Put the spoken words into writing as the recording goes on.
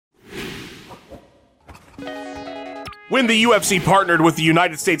When the UFC partnered with the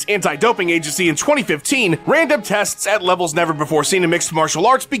United States Anti-Doping Agency in 2015, random tests at levels never before seen in mixed martial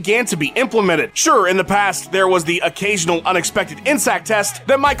arts began to be implemented. Sure, in the past, there was the occasional unexpected INSAC test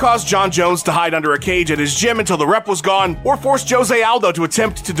that might cause John Jones to hide under a cage at his gym until the rep was gone, or force Jose Aldo to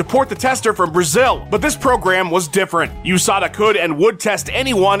attempt to deport the tester from Brazil. But this program was different. USADA could and would test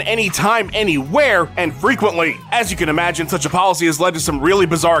anyone, anytime, anywhere, and frequently. As you can imagine, such a policy has led to some really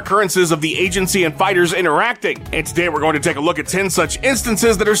bizarre occurrences of the agency and fighters interacting. And today we're going to take a look at 10 such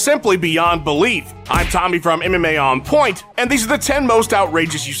instances that are simply beyond belief. I'm Tommy from MMA On Point, and these are the 10 most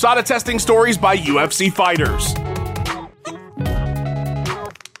outrageous USADA testing stories by UFC fighters.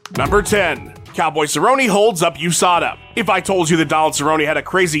 Number 10. Cowboy Cerrone holds up USADA. If I told you that Donald Cerrone had a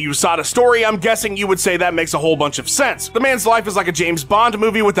crazy USADA story, I'm guessing you would say that makes a whole bunch of sense. The man's life is like a James Bond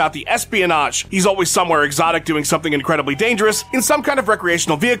movie without the espionage. He's always somewhere exotic doing something incredibly dangerous, in some kind of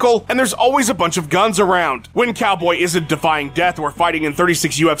recreational vehicle, and there's always a bunch of guns around. When Cowboy isn't defying death or fighting in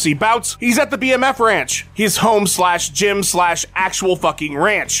 36 UFC bouts, he's at the BMF Ranch, his home/gym/actual fucking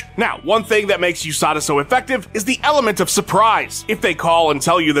ranch. Now, one thing that makes USADA so effective is the element of surprise. If they call and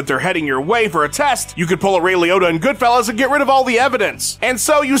tell you that they're heading your way for a test, you could pull a Ray Liotta and Goodfellas and get rid of all the evidence. And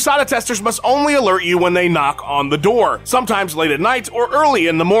so USADA testers must only alert you when they knock on the door, sometimes late at night or early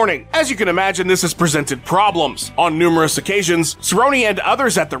in the morning. As you can imagine, this has presented problems. On numerous occasions, Cerrone and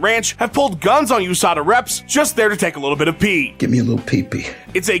others at the ranch have pulled guns on USADA reps just there to take a little bit of pee. Give me a little pee-pee.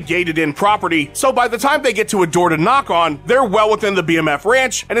 It's a gated-in property, so by the time they get to a door to knock on, they're well within the BMF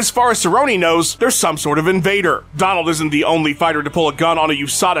ranch, and as far as Cerrone knows, there's some sort of invader. Donald isn't the only fighter to pull a gun on a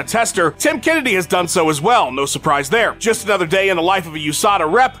USADA tester. Tim Kennedy has done so as well, no surprise there. Just another day in the life of a USADA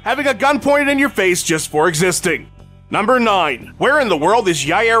rep, having a gun pointed in your face just for existing. Number 9. Where in the world is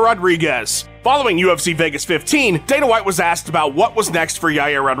Yair Rodriguez? Following UFC Vegas 15, Dana White was asked about what was next for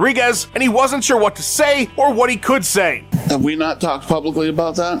Yair Rodriguez, and he wasn't sure what to say or what he could say. Have we not talked publicly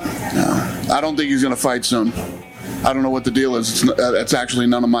about that? No. I don't think he's going to fight soon. I don't know what the deal is. It's actually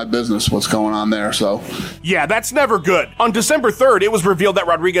none of my business what's going on there, so. Yeah, that's never good. On December 3rd, it was revealed that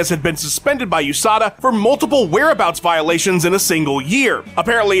Rodriguez had been suspended by USADA for multiple whereabouts violations in a single year.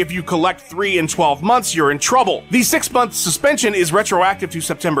 Apparently, if you collect 3 in 12 months, you're in trouble. The 6-month suspension is retroactive to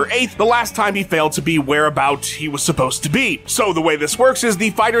September 8th, the last time he failed to be whereabouts he was supposed to be. So the way this works is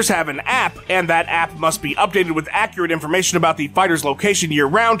the fighters have an app, and that app must be updated with accurate information about the fighter's location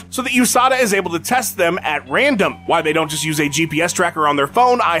year-round so that USADA is able to test them at random. Why they don't just use a GPS tracker on their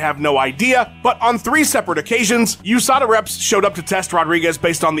phone, I have no idea, but on 3 separate occasions, USADA reps showed up to test Rodriguez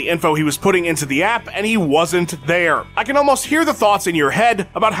based on the info he was putting into the app, and he wasn't there. I can almost hear the thoughts in your head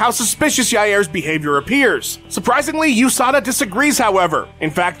about how suspicious Yair's behavior appears. Surprisingly, USADA disagrees, however. In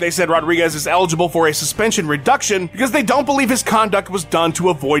fact, they said Rodriguez is eligible for a suspension reduction because they don't believe his conduct was done to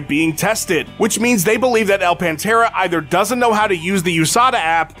avoid being tested, which means they believe that El Pantera either doesn't know how to use the USADA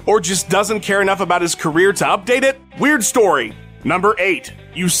app or just doesn't care enough about his career to update it. Weird story. Number 8.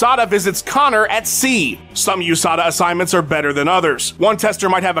 USADA visits Conor at sea. Some USADA assignments are better than others. One tester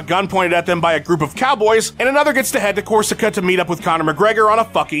might have a gun pointed at them by a group of cowboys, and another gets to head to Corsica to meet up with Conor McGregor on a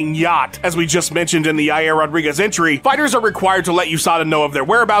fucking yacht. As we just mentioned in the Yair Rodriguez entry, fighters are required to let USADA know of their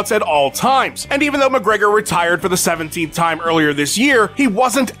whereabouts at all times. And even though McGregor retired for the 17th time earlier this year, he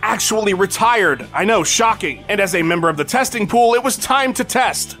wasn't actually retired. I know, shocking. And as a member of the testing pool, it was time to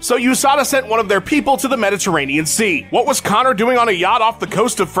test. So USADA sent one of their people to the Mediterranean Sea. What was Conor doing on a yacht off the coast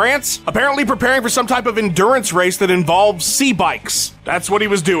of France? Apparently preparing for some type of endurance race that involves sea bikes. That's what he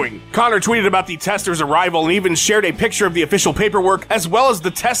was doing. Conor tweeted about the tester's arrival and even shared a picture of the official paperwork as well as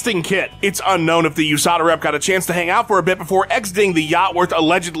the testing kit. It's unknown if the USADA rep got a chance to hang out for a bit before exiting the yacht worth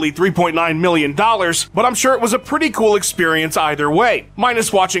allegedly $3.9 million, but I'm sure it was a pretty cool experience either way,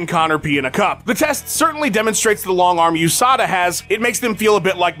 minus watching Conor pee in a cup. The test certainly demonstrates the long arm USADA has. It makes them feel a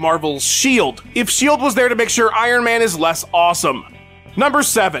bit like Marvel's S.H.I.E.L.D. If S.H.I.E.L.D. was there to make sure Iron Man is less awesome. Number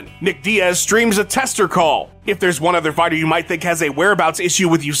 7. Nick Diaz streams a tester call. If there's one other fighter you might think has a whereabouts issue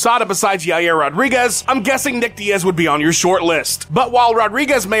with USADA besides Yair Rodriguez, I'm guessing Nick Diaz would be on your short list. But while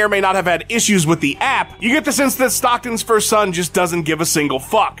Rodriguez may or may not have had issues with the app, you get the sense that Stockton's first son just doesn't give a single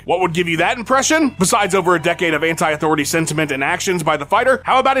fuck. What would give you that impression? Besides over a decade of anti-authority sentiment and actions by the fighter,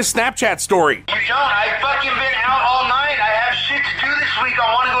 how about his Snapchat story? You don't. I fucking been out all night. I have shit to do this week.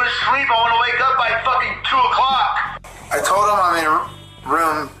 I want to go to sleep. I want to wake up by fucking 2 o'clock. I told him I'm in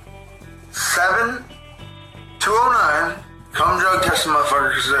room 7209 Come drug test the motherfucker,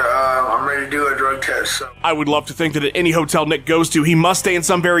 because I'm ready to do a drug test. So. I would love to think that at any hotel Nick goes to, he must stay in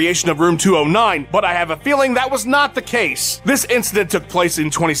some variation of room 209, but I have a feeling that was not the case. This incident took place in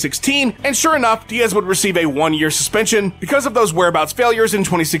 2016, and sure enough, Diaz would receive a 1-year suspension because of those whereabouts failures in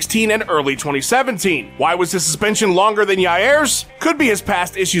 2016 and early 2017. Why was his suspension longer than Yair's? Could be his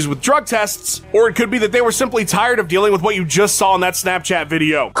past issues with drug tests, or it could be that they were simply tired of dealing with what you just saw in that Snapchat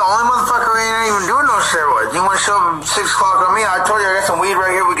video. The only motherfucker ain't even doing no steroids. You want to show up at 6 o'clock on me? I told you I got some weed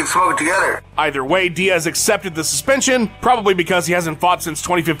right here, we can smoke it together. Either way, Diaz accepted the suspension, probably because he hasn't fought since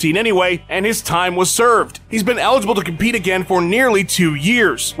 2015 anyway, and his time was served. He's been eligible to compete again for nearly 2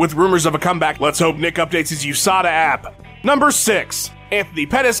 years. With rumors of a comeback, let's hope Nick updates his USADA app. Number 6. Anthony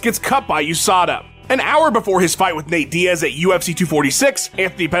Pettis gets cut by USADA. An hour before his fight with Nate Diaz at UFC 246,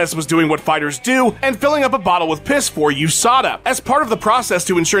 Anthony Pettis was doing what fighters do and filling up a bottle with piss for USADA. As part of the process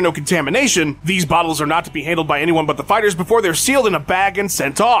to ensure no contamination, these bottles are not to be handled by anyone but the fighters before they're sealed in a bag and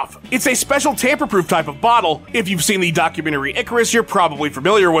sent off. It's a special tamper-proof type of bottle. If you've seen the documentary Icarus, you're probably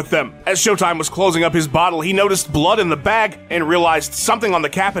familiar with them. As Showtime was closing up his bottle, he noticed blood in the bag and realized something on the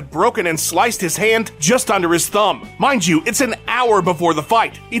cap had broken and sliced his hand just under his thumb. Mind you, it's an hour before the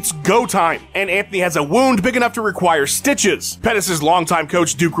fight. It's go time, and Anthony has a wound big enough to require stitches. Pettis' longtime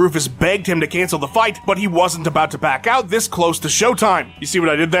coach Duke Rufus begged him to cancel the fight, but he wasn't about to back out this close to showtime. You see what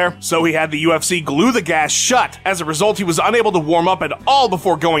I did there? So he had the UFC glue the gas shut. As a result, he was unable to warm up at all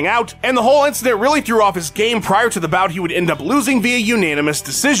before going out, and the whole incident really threw off his game. Prior to the bout, he would end up losing via unanimous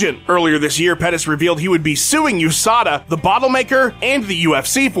decision. Earlier this year, Pettis revealed he would be suing USADA, the bottle maker, and the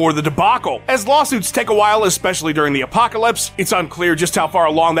UFC for the debacle. As lawsuits take a while, especially during the apocalypse, it's unclear just how far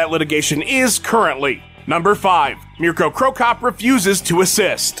along that litigation is currently. Number 5. Mirko Cro Cop refuses to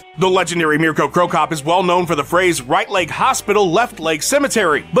assist. The legendary Mirko Cro Cop is well known for the phrase right leg hospital, left leg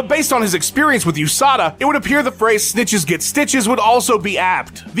cemetery, but based on his experience with USADA, it would appear the phrase snitches get stitches would also be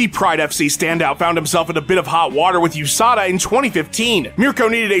apt. The Pride FC standout found himself in a bit of hot water with USADA in 2015. Mirko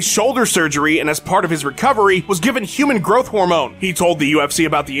needed a shoulder surgery and as part of his recovery was given human growth hormone. He told the UFC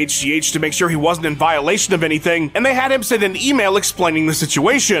about the HGH to make sure he wasn't in violation of anything, and they had him send an email explaining the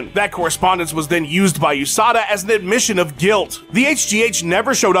situation. That correspondence was then used by USADA as an admission of guilt. The HGH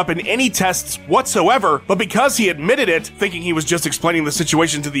never showed up in any tests whatsoever, but because he admitted it, thinking he was just explaining the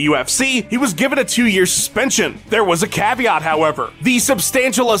situation to the UFC, he was given a 2-year suspension. There was a caveat, however, the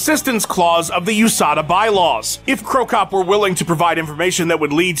substantial assistance clause of the USADA bylaws. If Cro Cop were willing to provide information that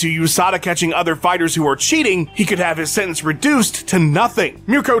would lead to USADA catching other fighters who are cheating, he could have his sentence reduced to nothing.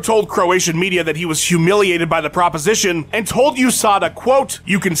 Mirko told Croatian media that he was humiliated by the proposition and told USADA, quote,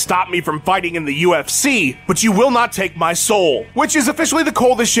 "You can stop me from fighting in the UFC, but you will not take my soul," which is officially the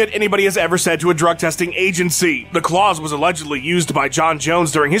coldest shit anybody has ever said to a drug testing agency. The clause was allegedly used by John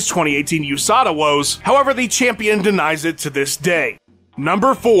Jones during his 2018 USADA woes. However, the champion denies it to this day.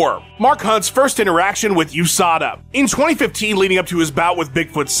 Number 4. Mark Hunt's first interaction with USADA. In 2015, leading up to his bout with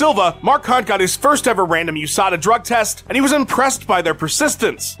Bigfoot Silva, Mark Hunt got his first ever random USADA drug test, and he was impressed by their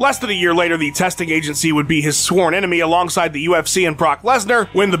persistence. Less than a year later, the testing agency would be his sworn enemy alongside the UFC and Brock Lesnar,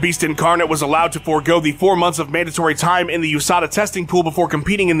 when the Beast Incarnate was allowed to forego the 4 months of mandatory time in the USADA testing pool before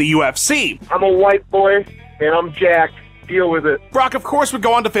competing in the UFC. I'm a white boy, and I'm jacked. Deal with it. Brock, of course, would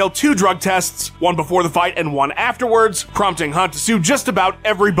go on to fail 2 drug tests, one before the fight and one afterwards, prompting Hunt to sue just about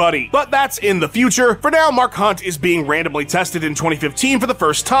everybody. But that's in the future. For now, Mark Hunt is being randomly tested in 2015 for the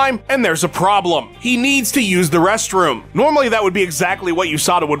first time, and there's a problem. He needs to use the restroom. Normally, that would be exactly what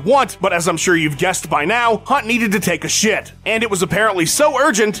USADA would want, but as I'm sure you've guessed by now, Hunt needed to take a shit. And it was apparently so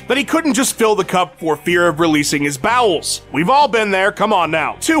urgent that he couldn't just fill the cup for fear of releasing his bowels. We've all been there, come on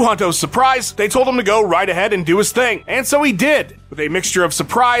now. To Hunto's surprise, they told him to go right ahead and do his thing, and so he did, with a mixture of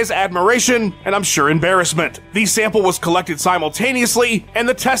surprise, admiration, and I'm sure embarrassment. The sample was collected simultaneously, and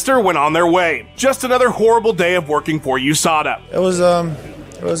the tester went on their way. Just another horrible day of working for USADA. It was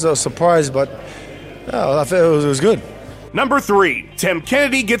a surprise, but I felt it was good. Number 3. Tim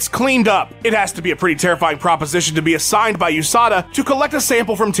Kennedy gets cleaned up. It has to be a pretty terrifying proposition to be assigned by USADA to collect a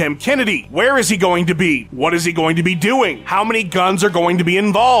sample from Tim Kennedy. Where is he going to be? What is he going to be doing? How many guns are going to be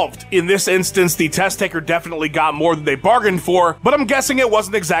involved? In this instance, the test taker definitely got more than they bargained for, but I'm guessing it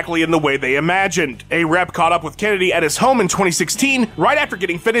wasn't exactly in the way they imagined. A rep caught up with Kennedy at his home in 2016, right after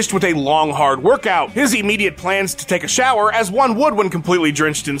getting finished with a long, hard workout. His immediate plans to take a shower, as one would when completely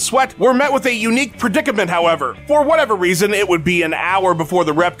drenched in sweat, were met with a unique predicament, however. For whatever reason, it would be an hour before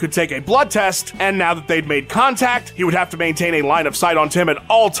the rep could take a blood test, and now that they'd made contact, he would have to maintain a line of sight on Tim at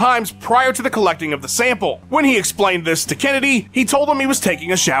all times prior to the collecting of the sample. When he explained this to Kennedy, he told him he was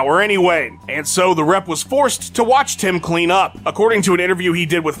taking a shower anyway, and so the rep was forced to watch Tim clean up. According to an interview he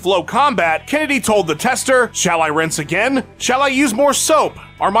did with Flow Combat, Kennedy told the tester, "Shall I rinse again? Shall I use more soap?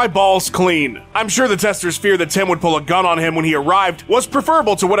 Are my balls clean?" I'm sure the tester's fear that Tim would pull a gun on him when he arrived was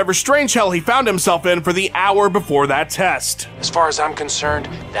preferable to whatever strange hell he found himself in for the hour before that test. As far as I'm concerned,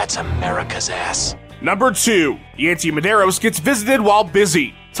 that's America's ass. Number 2. Yancy Medeiros gets visited while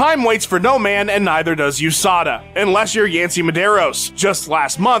busy. Time waits for no man, and neither does USADA. Unless you're Yancy Medeiros. Just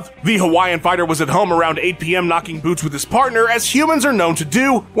last month, the Hawaiian fighter was at home around 8 p.m. knocking boots with his partner, as humans are known to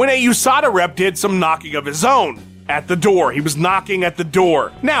do, when a USADA rep did some knocking of his own. At the door. He was knocking at the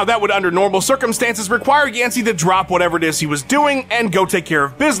door. Now, that would, under normal circumstances, require Yancy to drop whatever it is he was doing and go take care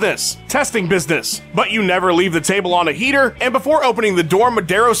of business. Testing business. But you never leave the table on a heater, and before opening the door,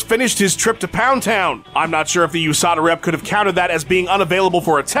 Medeiros finished his trip to Pound Town. I'm not sure if the USADA rep could have counted that as being unavailable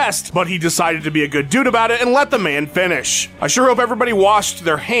for a test, but he decided to be a good dude about it and let the man finish. I sure hope everybody washed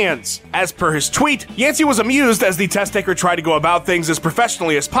their hands. As per his tweet, Yancy was amused as the test taker tried to go about things as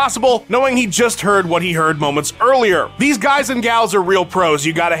professionally as possible, knowing he just heard what he heard moments earlier. These guys and gals are real pros,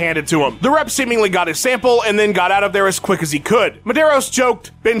 you gotta hand it to them. The rep seemingly got his sample and then got out of there as quick as he could. Medeiros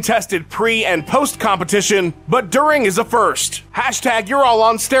joked, "Been tested pre and post competition, but during is a first. Hashtag you're all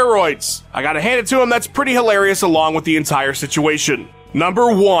on steroids." I gotta hand it to him, that's pretty hilarious along with the entire situation.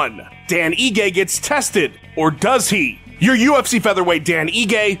 Number 1. Dan Ige gets tested. Or does he? You're UFC featherweight Dan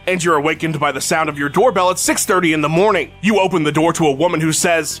Ige, and you're awakened by the sound of your doorbell at 6:30 in the morning. You open the door to a woman who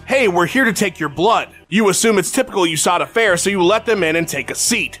says, "Hey, we're here to take your blood." You assume it's typical USADA fare, so you let them in and take a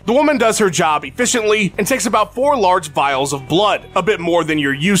seat. The woman does her job efficiently and takes about 4 large vials of blood, a bit more than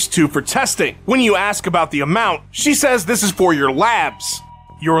you're used to for testing. When you ask about the amount, she says this is for your labs.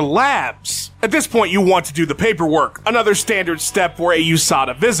 Your labs. At this point, you want to do the paperwork, another standard step for a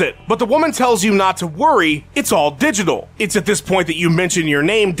USADA visit. But the woman tells you not to worry, it's all digital. It's at this point that you mention your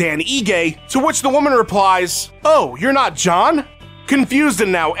name, Dan Ige, to which the woman replies, "Oh, you're not John?" Confused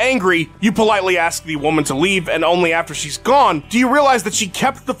and now angry, you politely ask the woman to leave, and only after she's gone do you realize that she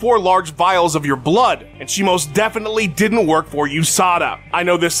kept the 4 large vials of your blood, and she most definitely didn't work for USADA. I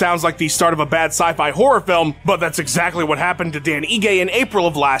know this sounds like the start of a bad sci-fi horror film, but that's exactly what happened to Dan Ige in April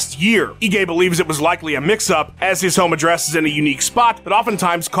of last year. Ige believes it was likely a mix-up, as his home address is in a unique spot that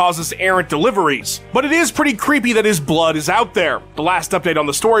oftentimes causes errant deliveries. But it is pretty creepy that his blood is out there. The last update on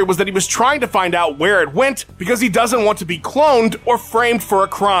the story was that he was trying to find out where it went because he doesn't want to be cloned or framed for a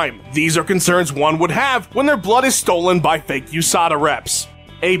crime. These are concerns one would have when their blood is stolen by fake USADA reps.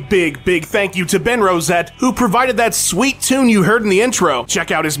 A big thank you to Ben Rosette, who provided that sweet tune you heard in the intro.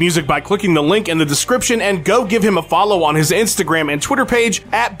 Check out his music by clicking the link in the description and go give him a follow on his Instagram and Twitter page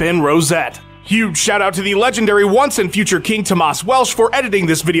at Ben Rosette. Huge shout out to the legendary once and future King Tomas Welsh for editing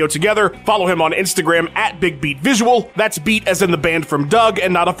this video together. Follow him on Instagram at Big Beat Visual. That's beat as in the band from Doug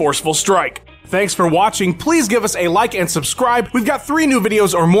and not a forceful strike. Thanks for watching. Please give us a like and subscribe. We've got 3 new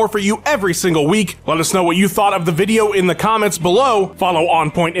videos or more for you every single week. Let us know what you thought of the video in the comments below. Follow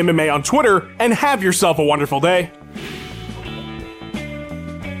On Point MMA on Twitter, and have yourself a wonderful day.